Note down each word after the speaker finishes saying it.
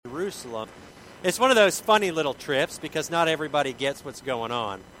Jerusalem. It's one of those funny little trips because not everybody gets what's going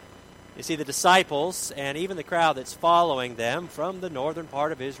on. You see, the disciples and even the crowd that's following them from the northern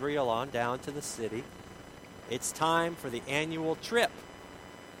part of Israel on down to the city, it's time for the annual trip.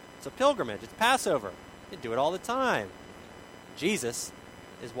 It's a pilgrimage. It's Passover. They do it all the time. Jesus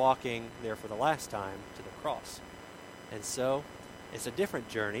is walking there for the last time to the cross. And so it's a different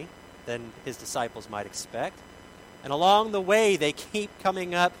journey than his disciples might expect. And along the way, they keep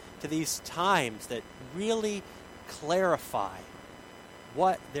coming up to these times that really clarify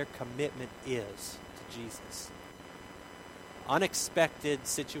what their commitment is to Jesus. Unexpected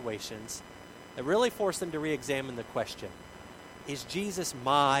situations that really force them to re-examine the question, is Jesus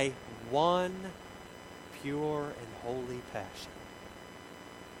my one pure and holy passion?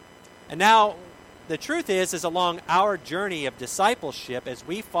 And now, the truth is along our journey of discipleship, as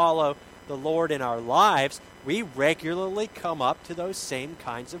we follow the Lord in our lives, we regularly come up to those same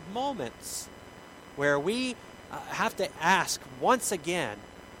kinds of moments where we have to ask once again,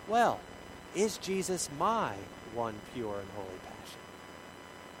 well, is Jesus my one pure and holy passion?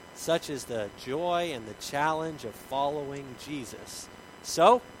 Such is the joy and the challenge of following Jesus.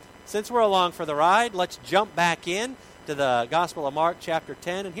 So, since we're along for the ride, let's jump back in to the Gospel of Mark chapter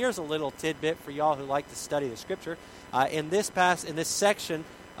 10. And here's a little tidbit for y'all who like to study the Scripture. In this section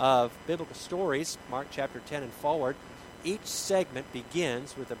of biblical stories, Mark chapter 10 and forward, each segment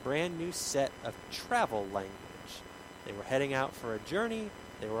begins with a brand new set of travel language. They were heading out for a journey.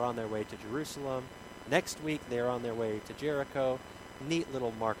 They were on their way to Jerusalem. Next week, they are on their way to Jericho. Neat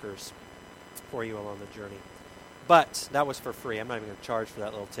little markers for you along the journey. But that was for free. I'm not even going to charge for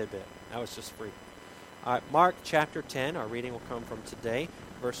that little tidbit. That was just free. All right, Mark chapter 10, our reading will come from today,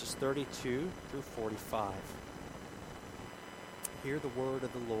 verses 32 through 45. Hear the word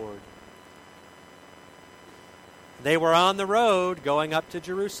of the Lord. They were on the road going up to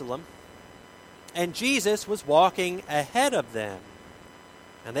Jerusalem, and Jesus was walking ahead of them.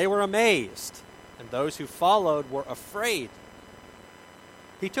 And they were amazed, and those who followed were afraid.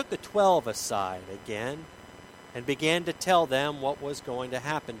 He took the 12 aside again and began to tell them what was going to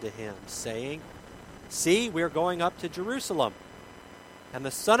happen to him, saying, "See, we're going up to Jerusalem, and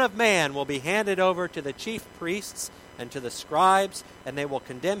the Son of Man will be handed over to the chief priests and to the scribes, and they will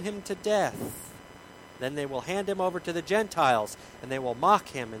condemn him to death. Then they will hand him over to the Gentiles, and they will mock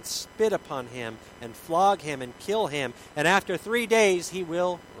him and spit upon him and flog him and kill him, and after 3 days he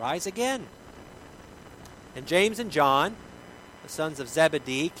will rise again." And James and John, the sons of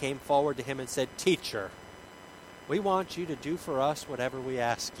Zebedee, came forward to him and said, "Teacher, we want you to do for us whatever we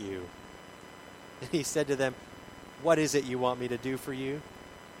ask you." And he said to them, "What is it you want me to do for you?"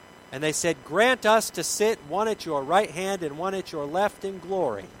 And they said, "Grant us to sit one at your right hand and one at your left in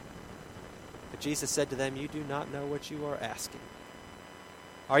glory." But Jesus said to them, "You do not know what you are asking.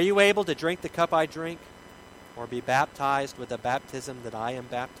 Are you able to drink the cup I drink, or be baptized with the baptism that I am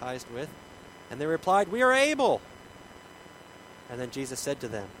baptized with?" And they replied, "We are able." And then Jesus said to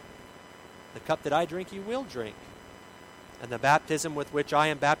them, "The cup that I drink you will drink, and the baptism with which I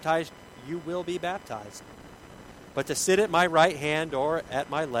am baptized you will be baptized. But to sit at my right hand or at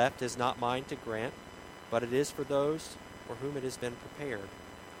my left is not mine to grant, but it is for those for whom it has been prepared."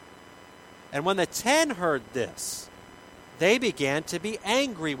 And when the 10 heard this, they began to be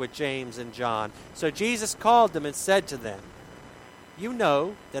angry with James and John. So Jesus called them and said to them, "You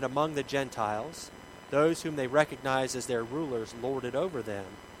know that among the Gentiles, those whom they recognize as their rulers lord it over them,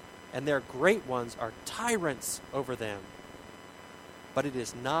 and their great ones are tyrants over them. But it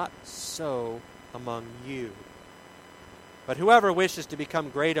is not so among you. But whoever wishes to become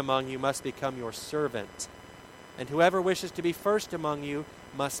great among you must become your servant, and whoever wishes to be first among you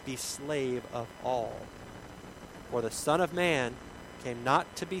must be slave of all. For the Son of Man came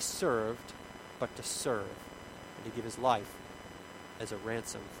not to be served, but to serve, and to give his life as a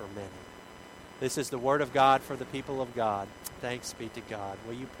ransom for many." This is the word of God for the people of God. Thanks be to God.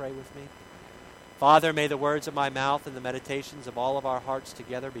 Will you pray with me? Father, may the words of my mouth and the meditations of all of our hearts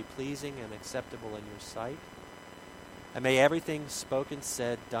together be pleasing and acceptable in your sight. And may everything spoken,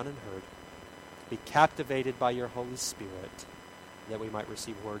 said, done, and heard be captivated by your Holy Spirit, that we might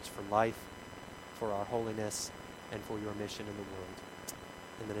receive words for life, for our holiness, and for your mission in the world.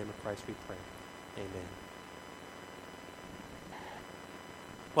 In the name of Christ we pray. Amen.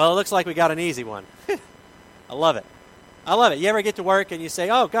 Well, it looks like we got an easy one. I love it. I love it. You ever get to work and you say,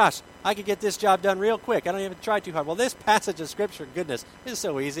 "Oh gosh, I could get this job done real quick. I don't even try too hard." Well, this passage of Scripture, goodness, is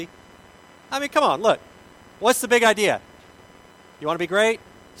so easy. I mean, come on, look. What's the big idea? You want to be great?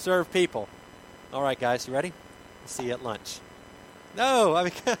 Serve people. All right, guys, you ready? See you at lunch. No, I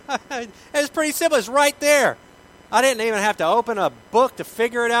mean, it's pretty simple. It's right there. I didn't even have to open a book to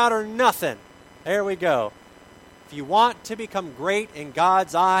figure it out or nothing. There we go. If you want to become great in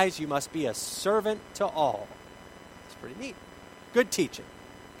God's eyes, you must be a servant to all. It's pretty neat. Good teaching.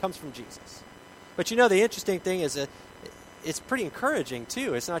 Comes from Jesus. But the interesting thing is that it's pretty encouraging,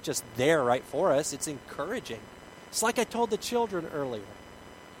 too. It's not just there right for us. It's encouraging. It's like I told the children earlier.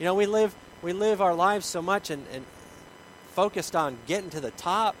 We live our lives so much and focused on getting to the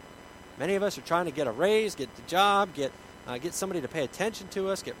top. Many of us are trying to get a raise, get the job, get somebody to pay attention to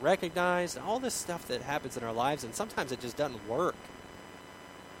us, get recognized, all this stuff that happens in our lives, and sometimes it just doesn't work.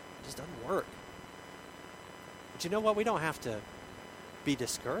 It just doesn't work. But you know what? We don't have to be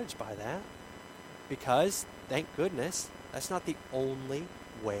discouraged by that, because, thank goodness, that's not the only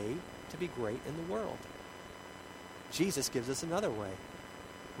way to be great in the world. Jesus gives us another way.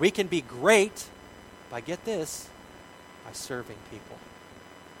 We can be great by, get this, by serving people.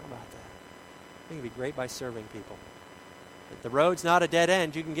 How about that? We can be great by serving people. The road's not a dead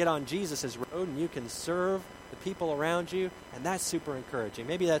end. You can get on Jesus' road and you can serve the people around you, and that's super encouraging.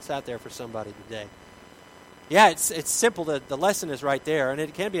 Maybe that's out there for somebody today. Yeah, it's simple. The lesson is right there, and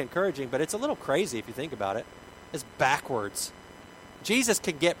it can be encouraging, but it's a little crazy if you think about it. It's backwards. Jesus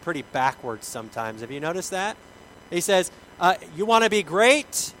can get pretty backwards sometimes. Have you noticed that? He says, you want to be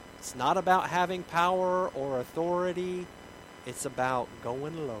great? It's not about having power or authority. It's about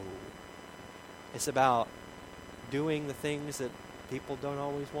going low. It's about doing the things that people don't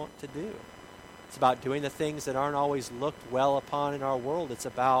always want to do. It's about doing the things that aren't always looked well upon in our world. It's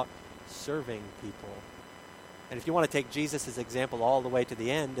about serving people. And if you want to take Jesus' example all the way to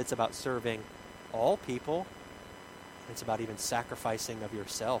the end, it's about serving all people. It's about even sacrificing of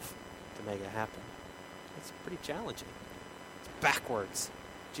yourself to make it happen. It's pretty challenging. It's backwards.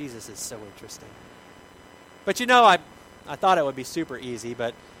 Jesus is so interesting. But I thought it would be super easy,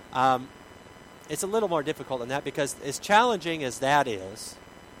 but it's a little more difficult than that, because as challenging as that is,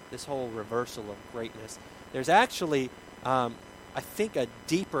 this whole reversal of greatness, there's actually, I think, a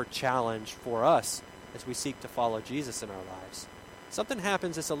deeper challenge for us as we seek to follow Jesus in our lives. Something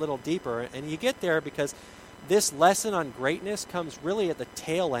happens that's a little deeper, and you get there because this lesson on greatness comes really at the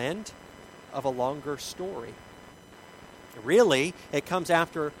tail end of a longer story. Really, it comes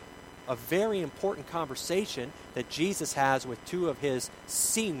after a very important conversation that Jesus has with two of his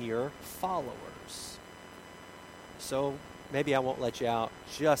senior followers. So maybe I won't let you out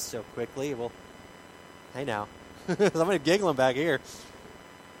just so quickly. Well, hey now. Somebody giggling back here.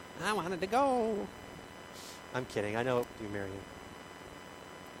 I wanted to go. I'm kidding. I know you, Marion.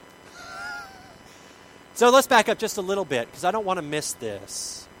 So let's back up just a little bit, because I don't want to miss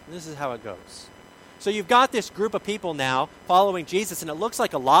this. This is how it goes. So you've got this group of people now following Jesus, and it looks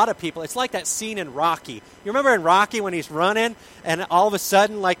like a lot of people. It's like that scene in Rocky. You remember in Rocky when he's running, and all of a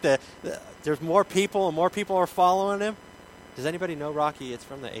sudden, like there's more people, and more people are following him? Does anybody know Rocky? It's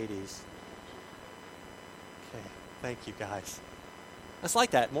from the 80s. Okay, thank you guys. It's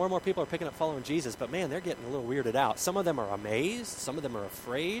like that. More and more people are picking up following Jesus, but man, they're getting a little weirded out. Some of them are amazed. Some of them are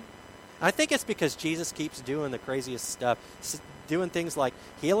afraid. And I think it's because Jesus keeps doing the craziest stuff, doing things like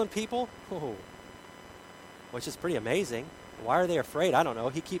healing people, which is pretty amazing. Why are they afraid? I don't know.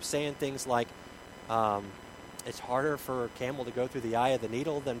 He keeps saying things like, it's harder for a camel to go through the eye of the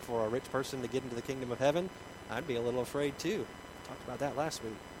needle than for a rich person to get into the kingdom of heaven. I'd be a little afraid too. We talked about that last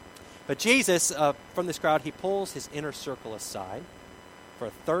week. But Jesus, from this crowd, he pulls his inner circle aside for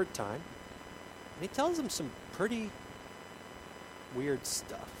a third time, and he tells them some pretty weird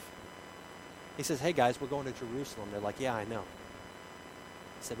stuff. He says, hey guys, we're going to Jerusalem. They're like, yeah, I know.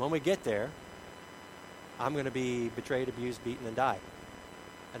 He said, when we get there, I'm going to be betrayed, abused, beaten, and die.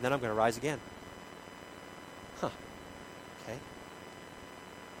 And then I'm going to rise again. Okay.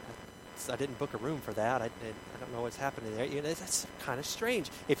 I didn't book a room for that. I don't know what's happening there. That's kind of strange.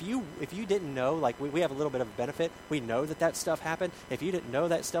 If you didn't know, like we have a little bit of a benefit. We know that stuff happened. If you didn't know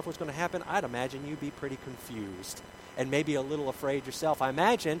that stuff was going to happen, I'd imagine you'd be pretty confused and maybe a little afraid yourself. I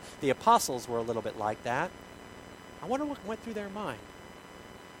imagine the apostles were a little bit like that. I wonder what went through their mind.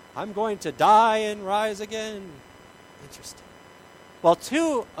 I'm going to die and rise again. Interesting. Well,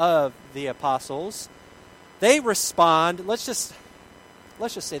 two of the apostles, they respond, let's just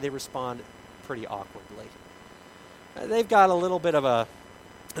say they respond pretty awkwardly. They've got a little bit of an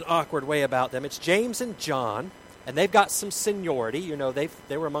awkward way about them. It's James and John, and they've got some seniority.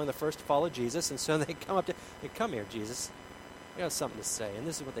 They were among the first to follow Jesus, and so they come up to, hey, come here, Jesus. We have something to say. And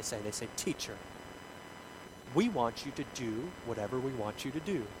this is what they say. They say, teacher, we want you to do whatever we want you to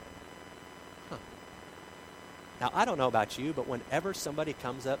do. Now, I don't know about you, but whenever somebody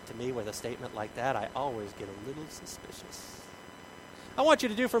comes up to me with a statement like that, I always get a little suspicious. I want you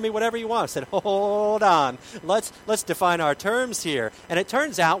to do for me whatever you want. I said, hold on. Let's define our terms here. And it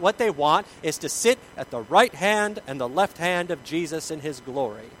turns out what they want is to sit at the right hand and the left hand of Jesus in his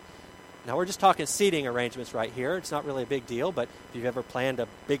glory. Now, we're just talking seating arrangements right here. It's not really a big deal, but if you've ever planned a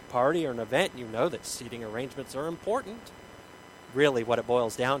big party or an event, you know that seating arrangements are important. Really, what it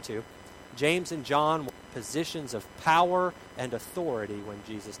boils down to, James and John were positions of power and authority when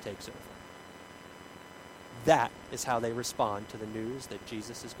Jesus takes over. That is how they respond to the news that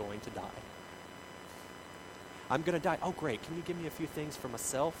Jesus is going to die. I'm going to die. Oh, great. Can you give me a few things for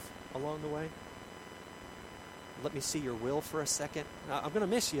myself along the way? Let me see your will for a second. I'm going to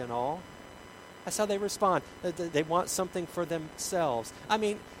miss you and all. That's how they respond. They want something for themselves. I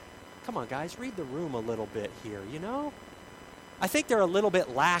mean, come on, guys. Read the room a little bit here, you know? I think they're a little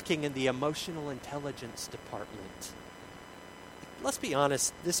bit lacking in the emotional intelligence department. Let's be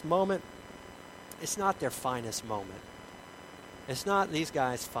honest. This moment, it's not their finest moment. It's not these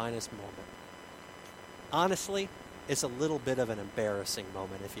guys' finest moment. Honestly, it's a little bit of an embarrassing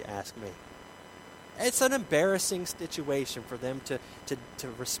moment, if you ask me. It's an embarrassing situation for them to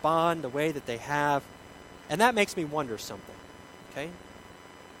respond the way that they have. And that makes me wonder something. Okay?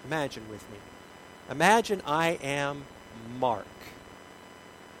 Imagine with me. Imagine I am Mark.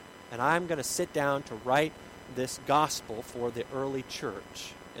 And I'm going to sit down to write this gospel for the early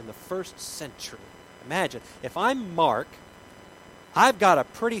church in the first century. Imagine, if I'm Mark, I've got a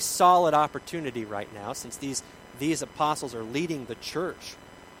pretty solid opportunity right now, since these apostles are leading the church.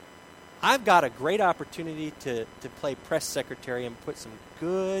 I've got a great opportunity to play press secretary and put some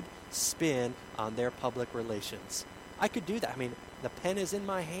good spin on their public relations. I could do that. I mean, the pen is in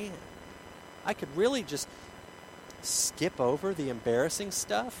my hand. I could really just skip over the embarrassing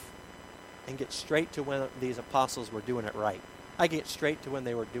stuff and get straight to when these apostles were doing it right. I get straight to when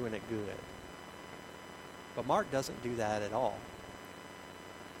they were doing it good. But Mark doesn't do that at all.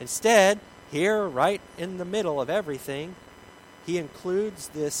 Instead, here, right in the middle of everything, he includes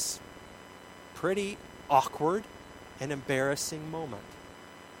this pretty awkward and embarrassing moment.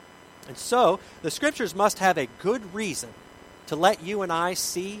 And so, the Scriptures must have a good reason to let you and I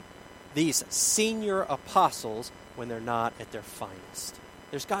see these senior apostles when they're not at their finest.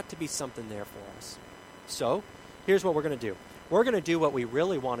 There's got to be something there for us. So, here's what we're going to do. We're going to do what we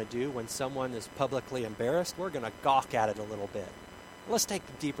really want to do when someone is publicly embarrassed. We're going to gawk at it a little bit. Let's take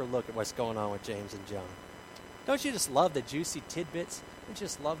a deeper look at what's going on with James and John. Don't you just love the juicy tidbits? Don't you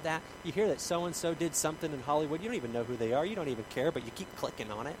just love that? You hear that so-and-so did something in Hollywood. You don't even know who they are. You don't even care, but you keep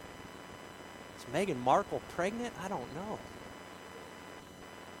clicking on it. Is Meghan Markle pregnant? I don't know.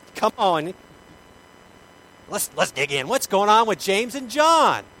 Come on. Let's dig in. What's going on with James and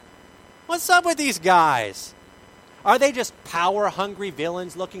John? What's up with these guys? Are they just power-hungry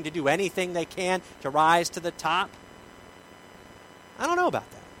villains looking to do anything they can to rise to the top? I don't know about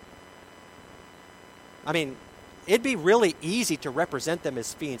that. I mean, it'd be really easy to represent them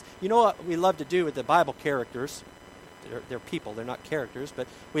as fiends. You know what we love to do with the Bible characters? They're people, they're not characters, but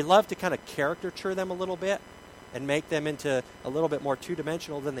we love to kind of caricature them a little bit and make them into a little bit more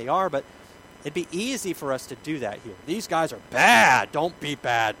two-dimensional than they are, but it'd be easy for us to do that here. These guys are bad. Don't be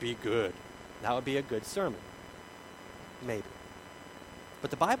bad, be good. That would be a good sermon. Maybe.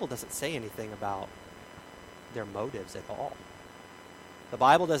 But the Bible doesn't say anything about their motives at all. The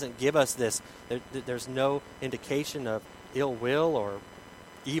Bible doesn't give us this. There's no indication of ill will or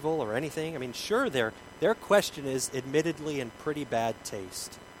evil or anything. I mean, sure, their question is admittedly in pretty bad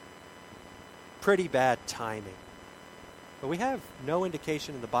taste. Pretty bad timing. But we have no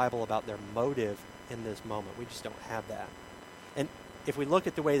indication in the Bible about their motive in this moment. We just don't have that. And if we look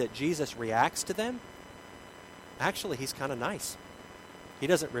at the way that Jesus reacts to them, actually, he's kind of nice. He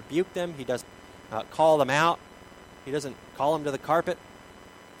doesn't rebuke them. He doesn't call them out. He doesn't call them to the carpet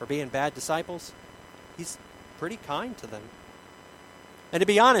for being bad disciples. He's pretty kind to them. And to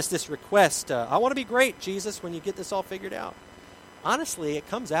be honest, this request, I want to be great, Jesus, when you get this all figured out. Honestly, it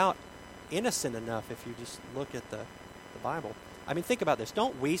comes out innocent enough if you just look at the Bible. I mean, think about this.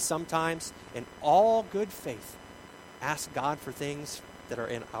 Don't we sometimes, in all good faith, ask God for things that are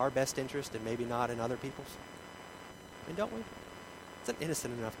in our best interest and maybe not in other people's? I mean, don't we? It's an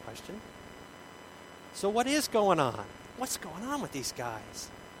innocent enough question. So what is going on? What's going on with these guys?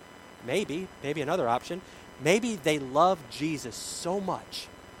 Maybe another option. Maybe they love Jesus so much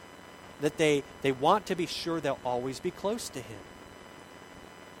that they want to be sure they'll always be close to him.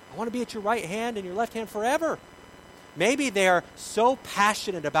 I want to be at your right hand and your left hand forever. Maybe they're so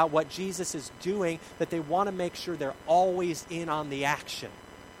passionate about what Jesus is doing that they want to make sure they're always in on the action.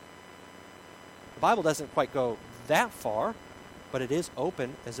 The Bible doesn't quite go that far, but it is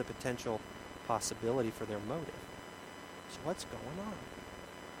open as a potential possibility for their motive. So what's going on?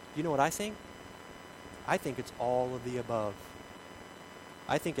 You know what I think? I think it's all of the above.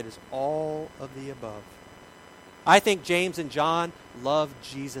 I think it is all of the above. I think James and John love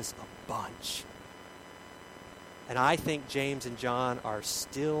Jesus a bunch. And I think James and John are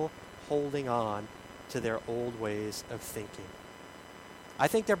still holding on to their old ways of thinking. I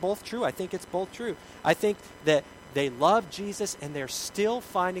think they're both true. I think it's both true. I think that they love Jesus and they're still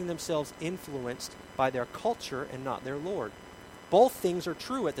finding themselves influenced by their culture and not their Lord. Both things are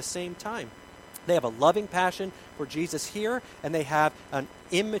true at the same time. They have a loving passion for Jesus here, and they have an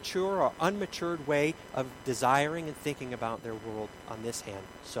immature or unmatured way of desiring and thinking about their world on this hand.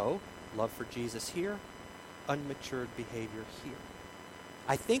 So, love for Jesus here, unmatured behavior here.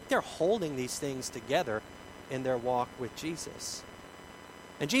 I think they're holding these things together in their walk with Jesus.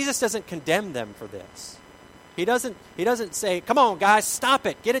 And Jesus doesn't condemn them for this. He doesn't say, come on, guys, stop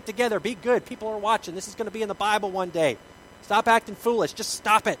it. Get it together. Be good. People are watching. This is going to be in the Bible one day. Stop acting foolish. Just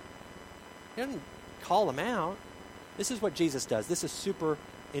stop it. He doesn't call them out. This is what Jesus does. This is super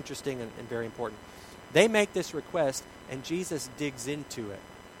interesting and very important. They make this request, and Jesus digs into it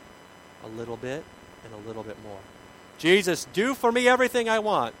a little bit and a little bit more. Jesus, do for me everything I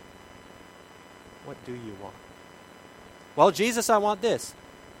want. What do you want? Well, Jesus, I want this.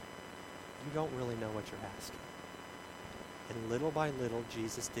 You don't really know what you're asking. And little by little,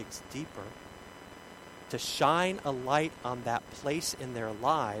 Jesus digs deeper to shine a light on that place in their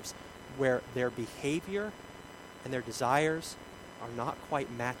lives where their behavior and their desires are not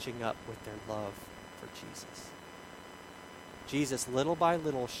quite matching up with their love for Jesus. Jesus, little by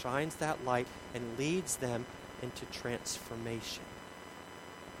little, shines that light and leads them into transformation.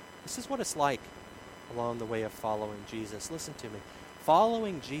 This is what it's like along the way of following Jesus. Listen to me.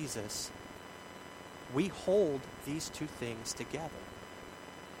 Following Jesus, we hold these two things together.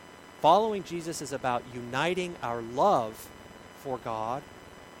 Following Jesus is about uniting our love for God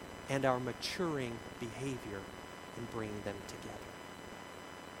and our maturing behavior and bringing them together.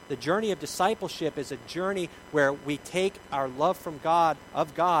 The journey of discipleship is a journey where we take our love from God,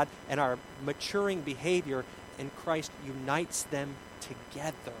 and our maturing behavior, and Christ unites them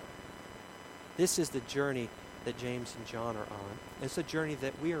together. This is the journey that James and John are on. It's the journey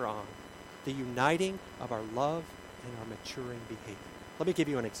that we are on. The uniting of our love and our maturing behavior. Let me give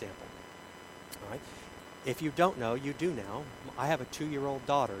you an example. All right? If you don't know, you do now. I have a 2-year-old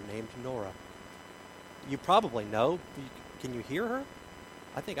daughter named Nora. You probably know. Can you hear her?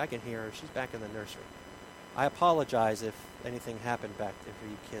 I think I can hear her. She's back in the nursery. I apologize if anything happened back there for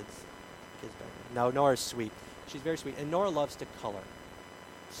you kids back there. No, Nora's sweet. She's very sweet. And Nora loves to color.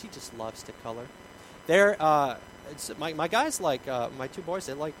 She just loves to color. My guys like my two boys.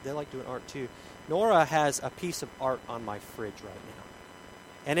 They like doing art too. Nora has a piece of art on my fridge right now,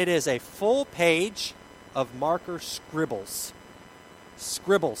 and it is a full page of marker scribbles,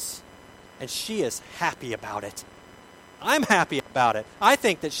 and she is happy about it. I'm happy about it. I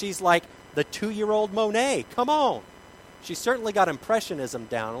think that she's like the 2-year-old Monet. Come on, she's certainly got impressionism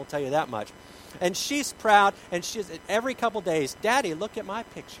down. I'll tell you that much. And she's proud, and she's every couple days, Daddy, look at my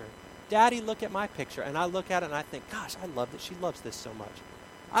picture. Daddy, look at my picture. And I look at it and I think, gosh, I love that she loves this so much.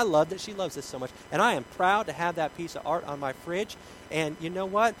 I love that she loves this so much. And I am proud to have that piece of art on my fridge. And you know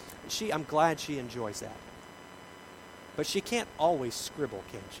what? I'm glad she enjoys that. But she can't always scribble,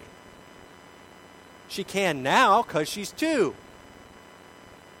 can she? She can now because she's 2.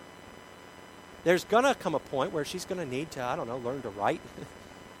 There's going to come a point where she's going to need to, learn to write.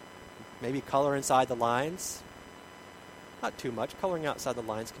 Maybe color inside the lines. Not too much. Coloring outside the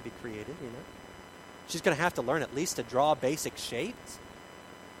lines can be creative, She's going to have to learn at least to draw basic shapes.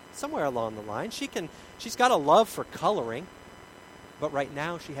 Somewhere along the line. She's got a love for coloring, but right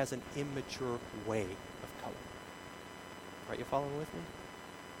now she has an immature way of coloring. Are you following with me?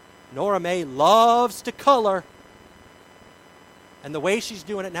 Nora May loves to color, and the way she's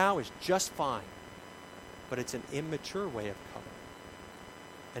doing it now is just fine, but it's an immature way of coloring,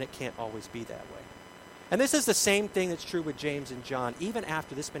 and it can't always be that way. And this is the same thing that's true with James and John, even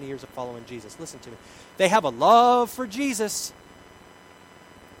after this many years of following Jesus. Listen to me. They have a love for Jesus.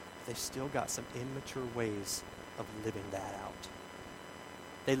 They've still got some immature ways of living that out.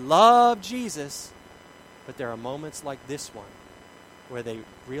 They love Jesus, but there are moments like this one where they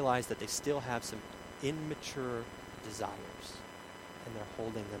realize that they still have some immature desires, and they're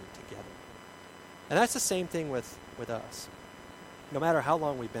holding them together. And that's the same thing with us. No matter how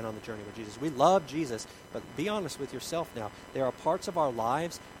long we've been on the journey with Jesus, we love Jesus, but be honest with yourself now. There are parts of our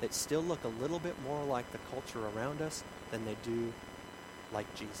lives that still look a little bit more like the culture around us than they do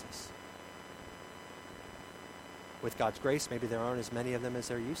like Jesus. With God's grace, maybe there aren't as many of them as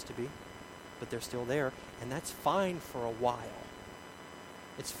there used to be. but they're still there, and that's fine for a while.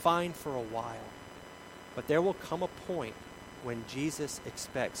 It's fine for a while. But there will come a point when Jesus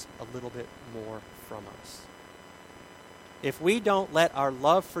expects a little bit more from us. If we don't let our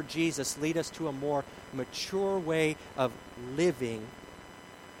love for Jesus lead us to a more mature way of living,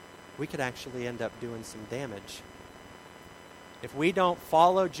 we could actually end up doing some damage. If we don't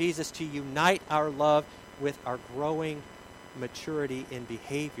follow Jesus to unite our love with our growing maturity in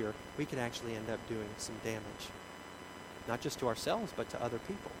behavior, we could actually end up doing some damage. Not just to ourselves, but to other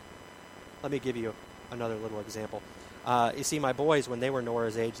people. Let me give you another little example. You see, my boys, when they were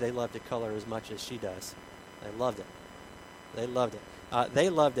Nora's age, they loved to color as much as she does. They loved it. They loved it. They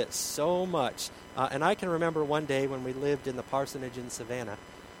loved it so much. And I can remember one day when we lived in the parsonage in Savannah.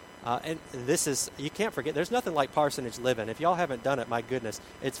 And this is, you can't forget, there's nothing like parsonage living. If y'all haven't done it, my goodness.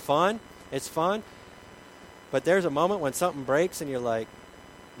 It's fun. It's fun. But there's a moment when something breaks and you're like,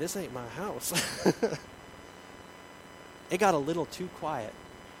 this ain't my house. It got a little too quiet.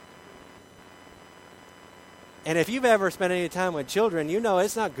 And if you've ever spent any time with children, you know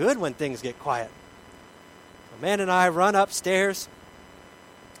it's not good when things get quiet. Amanda and I run upstairs.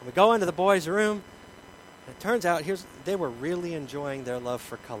 We go into the boys' room. And it turns out they were really enjoying their love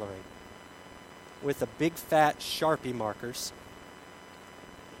for coloring. With the big fat Sharpie markers.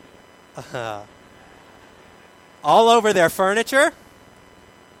 All over their furniture.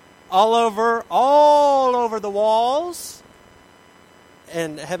 All over the walls.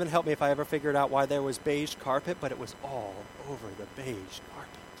 And heaven help me if I ever figured out why there was beige carpet, but it was all over the beige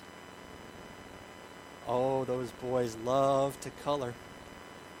carpet. Oh, those boys love to color.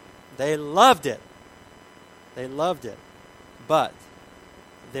 They loved it. They loved it. But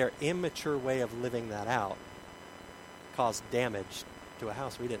their immature way of living that out caused damage to a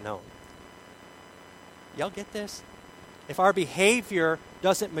house we didn't own. Y'all get this? If our behavior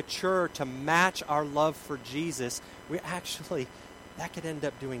doesn't mature to match our love for Jesus, that could end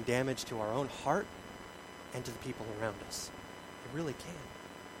up doing damage to our own heart and to the people around us. It really can.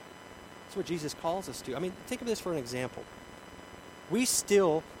 That's what Jesus calls us to. I mean, think of this for an example. We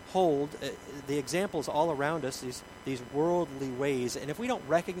still hold the examples all around us, these worldly ways, and if we don't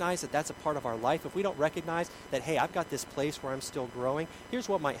recognize that that's a part of our life, if we don't recognize that, hey, I've got this place where I'm still growing, here's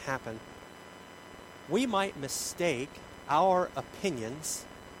what might happen. We might mistake our opinions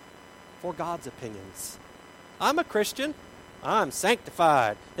for God's opinions. I'm a Christian. I'm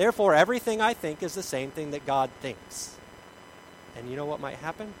sanctified. Therefore, everything I think is the same thing that God thinks. And you know what might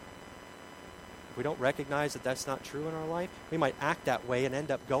happen? If we don't recognize that that's not true in our life, we might act that way and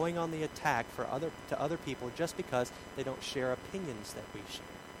end up going on the attack to other people just because they don't share opinions that we share.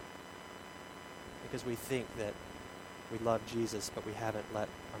 Because we think that we love Jesus, but we haven't let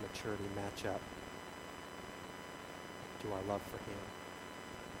our maturity match up to our love for Him.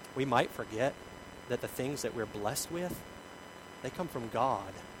 We might forget that the things that we're blessed with, they come from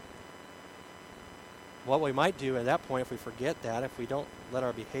God. What we might do at that point, if we forget that, if we don't let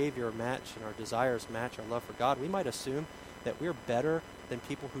our behavior match and our desires match our love for God, we might assume that we're better than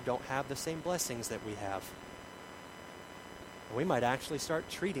people who don't have the same blessings that we have. And we might actually start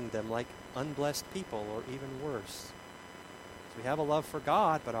treating them like unblessed people, or even worse. So we have a love for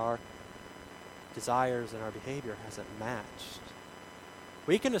God, but our desires and our behavior hasn't matched.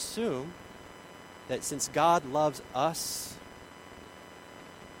 We can assume that since God loves us,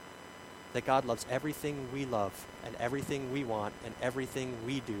 that God loves everything we love and everything we want and everything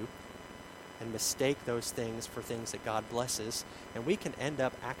we do, and mistake those things for things that God blesses. And we can end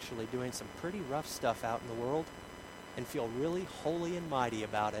up actually doing some pretty rough stuff out in the world and feel really holy and mighty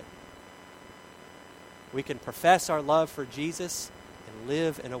about it. We can profess our love for Jesus and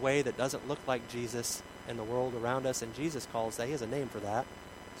live in a way that doesn't look like Jesus in the world around us. And Jesus calls that, He has a name for that.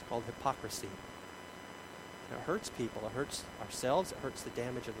 It's called hypocrisy. And it hurts people. It hurts ourselves. It hurts the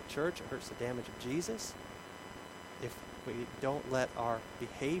damage of the church. It hurts the damage of Jesus. If we don't let our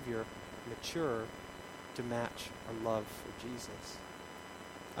behavior mature to match our love for Jesus.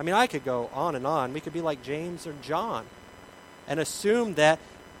 I mean, I could go on and on. We could be like James or John and assume that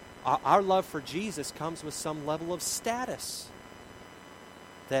our love for Jesus comes with some level of status.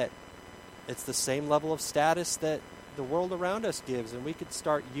 That it's the same level of status that the world around us gives, and we could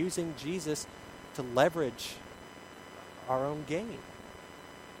start using Jesus to leverage our own gain.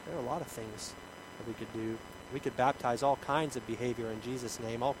 There are a lot of things that we could do. We could baptize all kinds of behavior in Jesus'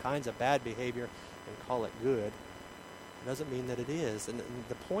 name, all kinds of bad behavior, and call it good. It doesn't mean that it is. And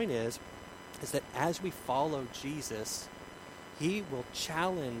the point is that as we follow Jesus, He will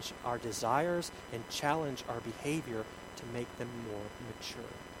challenge our desires and challenge our behavior to make them more mature.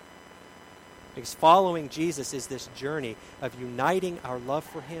 Because following Jesus is this journey of uniting our love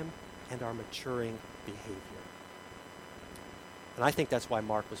for Him and our maturing behavior. And I think that's why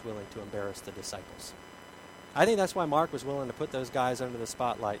Mark was willing to embarrass the disciples. I think that's why Mark was willing to put those guys under the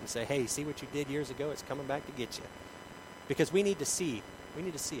spotlight and say, hey, see what you did years ago? It's coming back to get you. Because we need to see it. We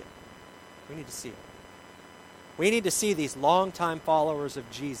need to see it. We need to see these longtime followers of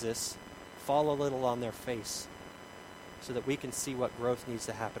Jesus fall a little on their face so that we can see what growth needs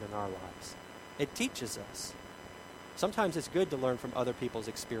to happen in our lives. It teaches us. Sometimes it's good to learn from other people's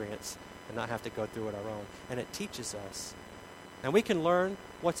experience and not have to go through it our own. And it teaches us. And we can learn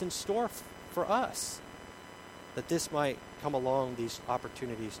what's in store for us, that this might come along, these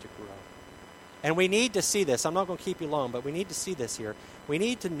opportunities to grow. And we need to see this. I'm not going to keep you long, but we need to see this here. We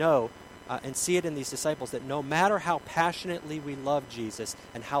need to know and see it in these disciples that no matter how passionately we love Jesus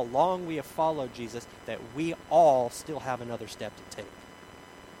and how long we have followed Jesus, that we all still have another step to take.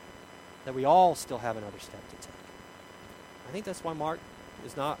 That we all still have another step to take. I think that's why Mark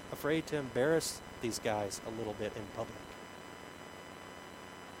is not afraid to embarrass these guys a little bit in public.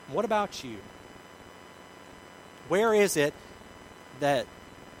 What about you? Where is it that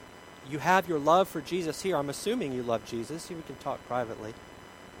you have your love for Jesus here? I'm assuming you love Jesus. We can talk privately.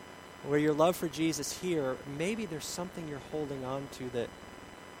 Where your love for Jesus here, maybe there's something you're holding on to that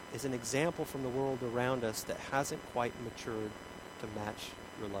is an example from the world around us that hasn't quite matured to match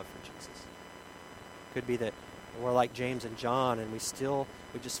your love for Jesus. Could be that we're like James and John and we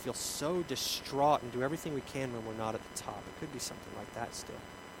just feel so distraught and do everything we can when we're not at the top. It could be something like that still.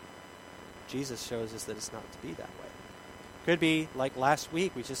 Jesus shows us that it's not to be that way. Could be like last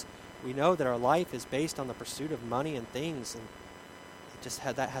week, we know that our life is based on the pursuit of money and things, and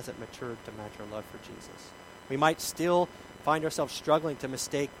that hasn't matured to match our love for Jesus. We might still find ourselves struggling to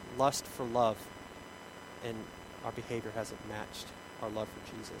mistake lust for love, and our behavior hasn't matched our love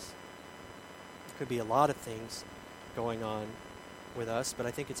for Jesus. It could be a lot of things going on with us, but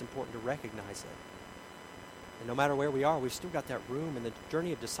I think it's important to recognize it. And no matter where we are, we've still got that room. In the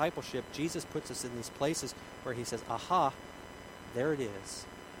journey of discipleship, Jesus puts us in these places where he says, aha, there it is.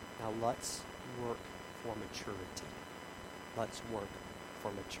 Now let's work for maturity. Let's work for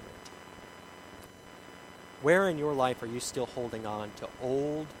maturity. Where in your life are you still holding on to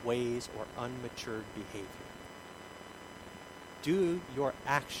old ways or unmatured behavior? Do your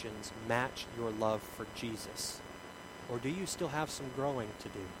actions match your love for Jesus? Or do you still have some growing to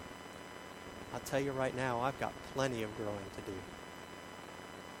do? I'll tell you right now, I've got plenty of growing to do.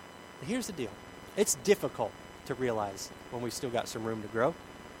 And here's the deal. It's difficult to realize when we've still got some room to grow.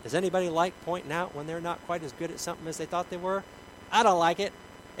 Does anybody like pointing out when they're not quite as good at something as they thought they were? I don't like it.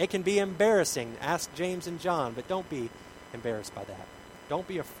 It can be embarrassing. Ask James and John, but don't be embarrassed by that. Don't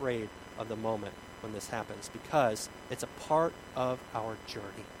be afraid of the moment when this happens, because it's a part of our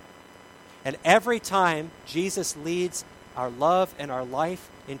journey. And every time Jesus leads our love and our life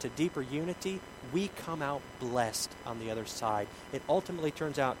into deeper unity, we come out blessed on the other side. It ultimately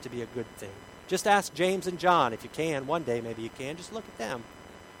turns out to be a good thing. Just ask James and John if you can. One day maybe you can. Just look at them.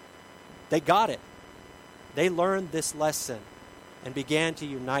 They got it. They learned this lesson and began to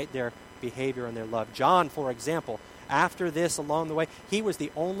unite their behavior and their love. John, for example, after this, along the way, he was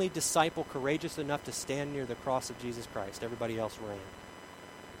the only disciple courageous enough to stand near the cross of Jesus Christ. Everybody else ran.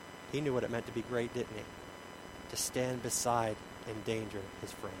 He knew what it meant to be great, didn't he? To stand beside and endanger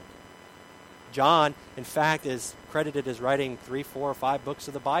his friend. John, in fact, is credited as writing 3, 4, or 5 books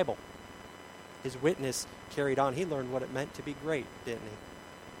of the Bible. His witness carried on. He learned what it meant to be great, didn't he?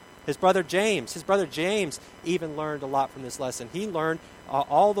 His brother James even learned a lot from this lesson. He learned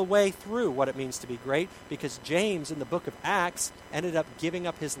all the way through what it means to be great, because James, in the book of Acts, ended up giving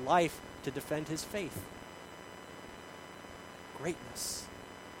up his life to defend his faith. Greatness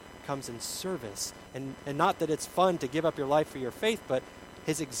comes in service. And not that it's fun to give up your life for your faith, but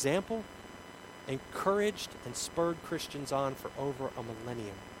his example encouraged and spurred Christians on for over a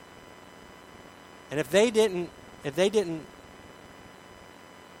millennium. And if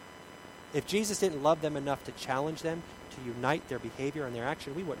Jesus didn't love them enough to challenge them, to unite their behavior and their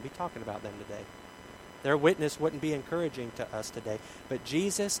action, we wouldn't be talking about them today. Their witness wouldn't be encouraging to us today. But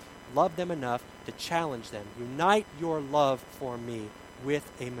Jesus loved them enough to challenge them. Unite your love for me with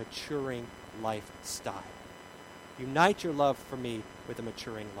a maturing lifestyle. Unite your love for me with a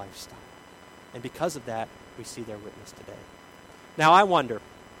maturing lifestyle. And because of that, we see their witness today. Now, I wonder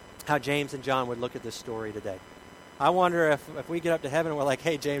how James and John would look at this story today. I wonder if we get up to heaven and we're like,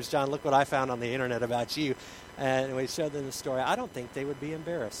 hey, James, John, look what I found on the internet about you. And we show them the story. I don't think they would be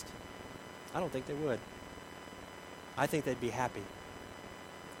embarrassed. I don't think they would. I think they'd be happy.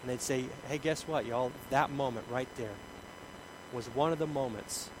 And they'd say, hey, guess what, y'all? That moment right there was one of the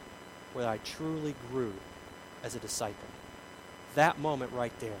moments where I truly grew as a disciple. That moment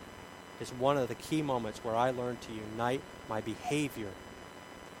right there is one of the key moments where I learned to unite my behavior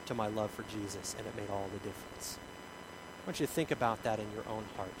to my love for Jesus, and it made all the difference. I want you to think about that in your own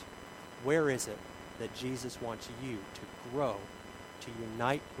heart. Where is it that Jesus wants you to grow, to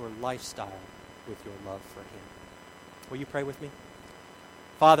unite your lifestyle with your love for him? Will you pray with me?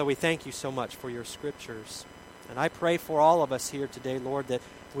 Father, we thank you so much for your scriptures. And I pray for all of us here today, Lord, that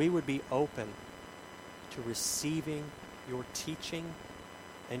we would be open to receiving your teaching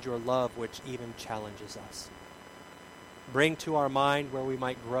and your love, which even challenges us. Bring to our mind where we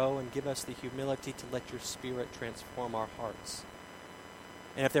might grow, and give us the humility to let your Spirit transform our hearts.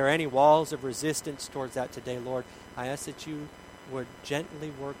 And if there are any walls of resistance towards that today, Lord, I ask that you would gently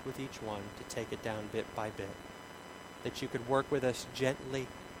work with each one to take it down bit by bit. That you could work with us gently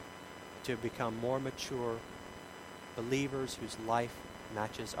to become more mature believers whose life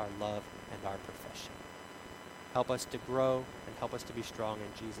matches our love and our profession. Help us to grow and help us to be strong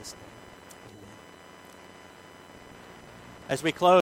in Jesus' name. Amen. As we close,